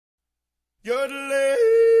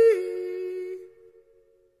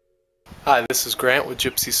Hi, this is Grant with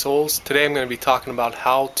Gypsy Souls. Today I'm going to be talking about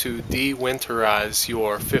how to de-winterize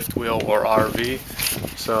your fifth wheel or RV.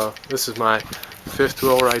 So this is my fifth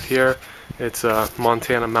wheel right here. It's a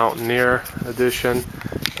Montana Mountaineer edition,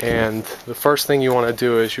 and the first thing you want to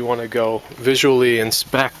do is you want to go visually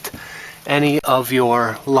inspect any of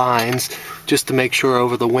your lines just to make sure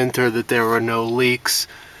over the winter that there are no leaks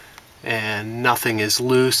and nothing is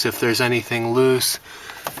loose. If there's anything loose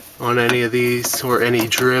on any of these, or any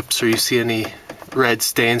drips, or you see any red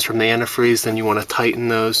stains from the antifreeze, then you want to tighten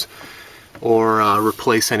those or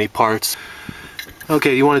replace any parts.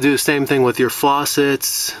 Okay, you want to do the same thing with your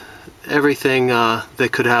faucets, everything that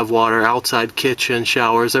could have water, outside kitchen,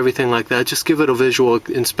 showers, everything like that. Just give it a visual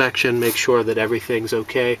inspection, make sure that everything's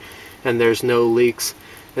okay and there's no leaks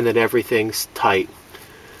and that everything's tight.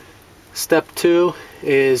 Step 2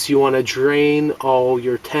 is you want to drain all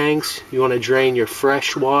your tanks. You want to drain your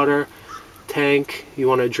freshwater tank, you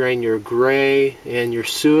want to drain your gray and your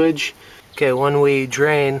sewage. Okay, when we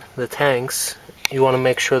drain the tanks, you want to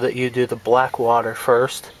make sure that you do the black water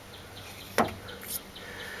first, and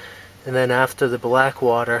then after the black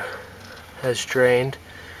water has drained,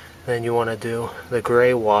 then you want to do the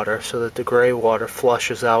gray water so that the gray water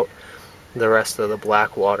flushes out the rest of the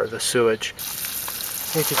black water, the sewage.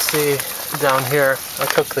 You can see down here I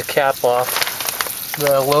took the cap off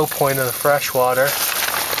the low point of the fresh water,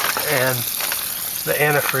 and the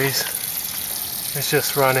antifreeze is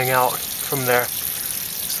just running out from there.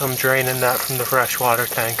 So I'm draining that from the freshwater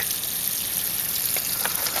tank.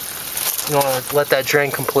 You want to let that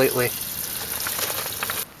drain completely.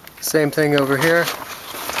 Same thing over here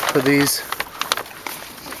for these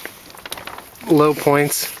low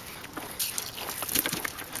points.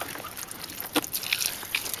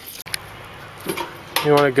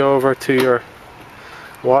 You want to go over to your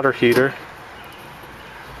water heater.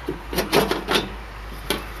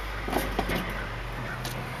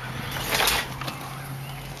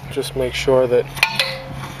 Just make sure that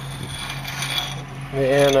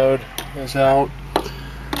the anode is out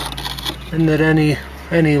and that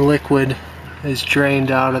any liquid is drained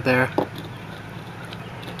out of there.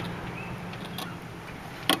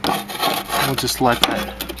 We'll just let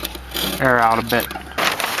that air out a bit.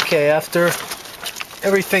 Okay, after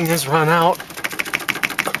everything has run out,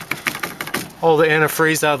 all the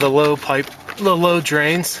antifreeze out of the low pipe, the low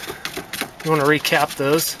drains, you want to recap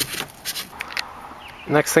those.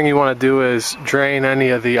 Next thing you want to do is drain any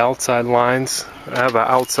of the outside lines. I have an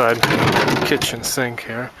outside kitchen sink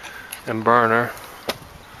here and burner.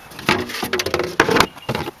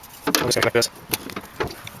 Like this.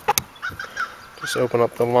 Just open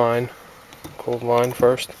up the line, cold line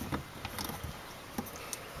first.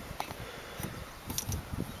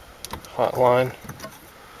 Hot line.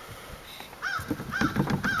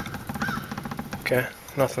 Okay,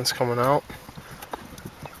 nothing's coming out.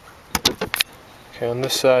 Okay, on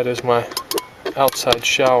this side is my outside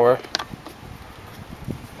shower.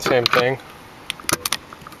 Same thing.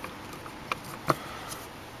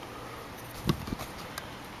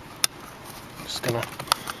 Just gonna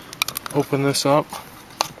open this up.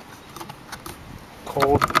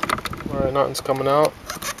 Cold. Alright, nothing's coming out.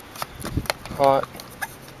 Hot.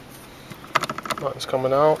 Nothing's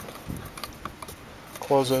coming out.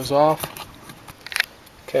 Close those off.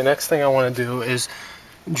 Okay, next thing I want to do is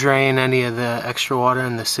drain any of the extra water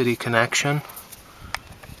in the city connection.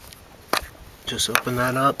 Just open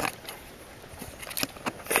that up,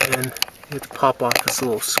 and you have to pop off this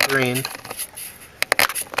little screen.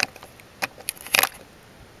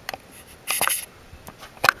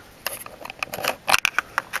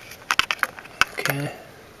 Okay,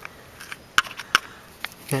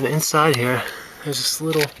 and inside here there's this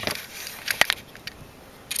little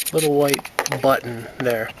white button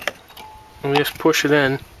there. And we just push it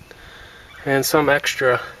in, and some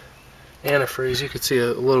extra antifreeze, you can see a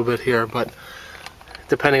little bit here, but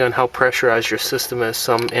depending on how pressurized your system is,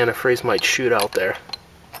 some antifreeze might shoot out there.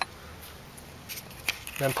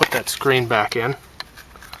 Then put that screen back in.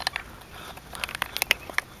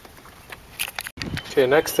 Okay,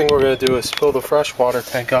 next thing we're going to do is fill the freshwater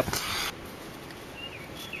tank up.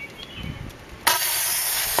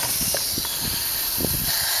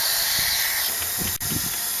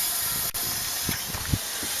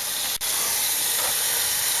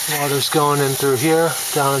 Water's going in through here,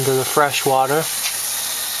 down into the fresh water.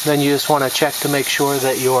 Then you just want to check to make sure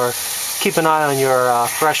that keep an eye on your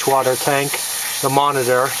freshwater tank, the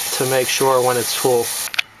monitor, to make sure when it's full.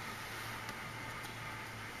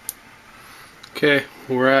 Okay,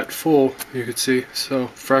 we're at full, you can see. So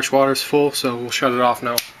fresh water's full, so we'll shut it off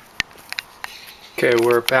now. Okay,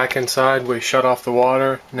 we're back inside. We shut off the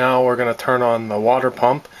water. Now we're going to turn on the water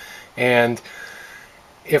pump, and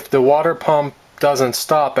if the water pump doesn't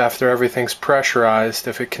stop after everything's pressurized,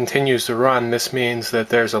 if it continues to run, this means that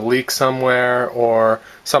there's a leak somewhere, or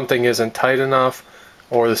something isn't tight enough,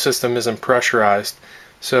 or the system isn't pressurized.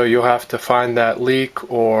 So you'll have to find that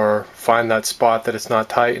leak or find that spot that it's not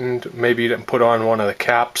tightened. Maybe you didn't put on one of the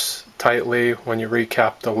caps tightly when you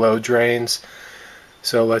recap the low drains.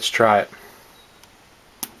 So let's try it.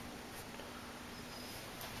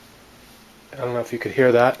 I don't know if you could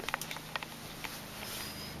hear that.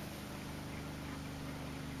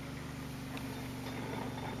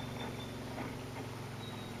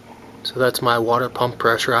 So that's my water pump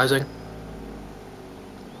pressurizing.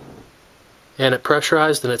 And it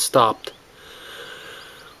pressurized and it stopped.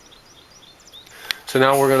 So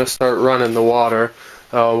now we're going to start running the water.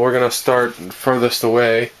 We're going to start furthest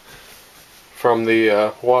away from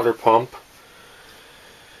the water pump.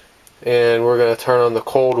 And we're going to turn on the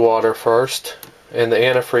cold water first, and the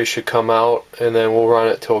antifreeze should come out, and then we'll run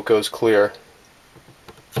it till it goes clear.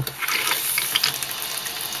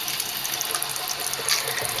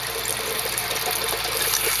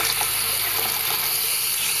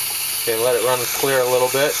 Okay, let it run clear a little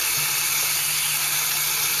bit.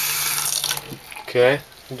 Okay,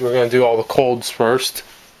 we're going to do all the colds first.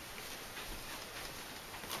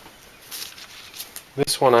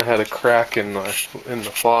 This one I had a crack in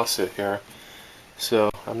the faucet here, so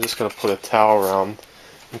I'm just going to put a towel around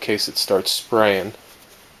in case it starts spraying.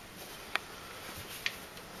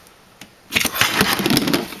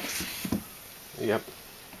 Yep.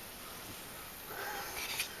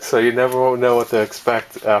 So you never know what to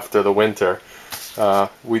expect after the winter.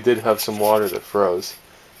 We did have some water that froze,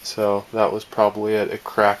 so that was probably it. It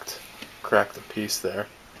cracked a piece there,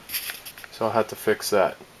 so I had to fix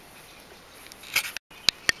that.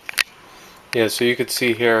 Yeah, so you could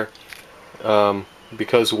see here,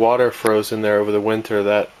 because water froze in there over the winter,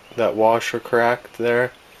 that washer cracked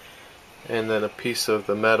there, and then a piece of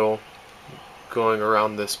the metal going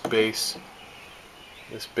around this base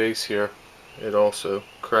here, it also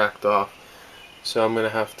cracked off. So I'm going to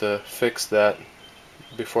have to fix that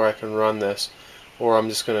before I can run this, or I'm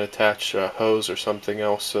just going to attach a hose or something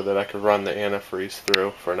else so that I can run the antifreeze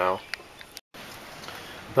through for now.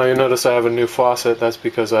 Now you'll notice I have a new faucet. That's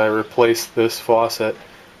because I replaced this faucet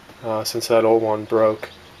since that old one broke,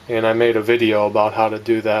 and I made a video about how to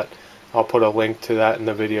do that. I'll put a link to that in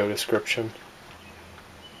the video description.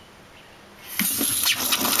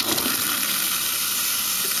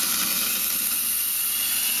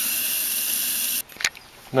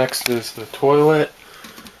 Next is the toilet.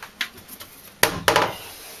 I'll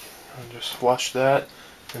just flush that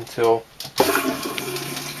until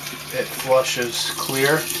it flushes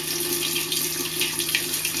clear.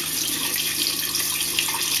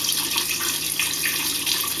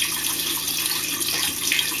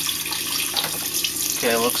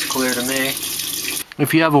 Okay, it looks clear to me.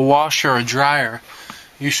 If you have a washer or dryer,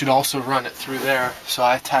 you should also run it through there. So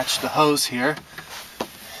I attached the hose here,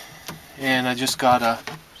 and I just got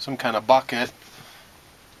some kind of bucket,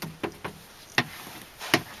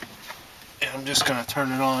 and I'm just going to turn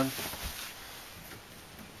it on.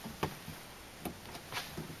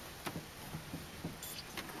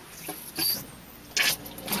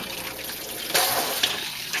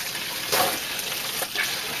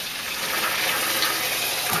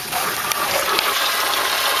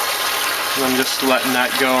 I'm just letting that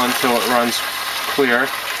go until it runs clear.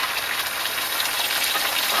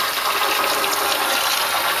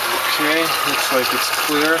 Okay, looks like it's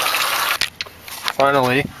clear.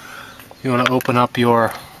 Finally, you want to open up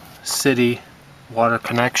your city water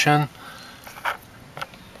connection.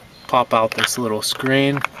 Pop out this little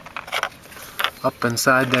screen. Up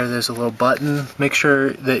inside there's a little button. Make sure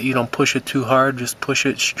that you don't push it too hard, just push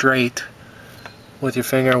it straight with your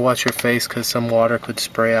finger. Watch your face because some water could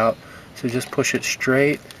spray out. So just push it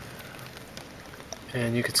straight,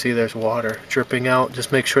 and you can see there's water dripping out.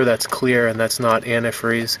 Just make sure that's clear and that's not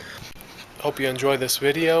antifreeze. Hope you enjoy this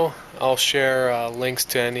video. I'll share links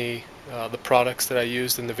to any the products that I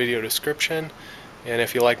used in the video description. And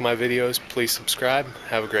if you like my videos, please subscribe.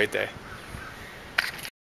 Have a great day.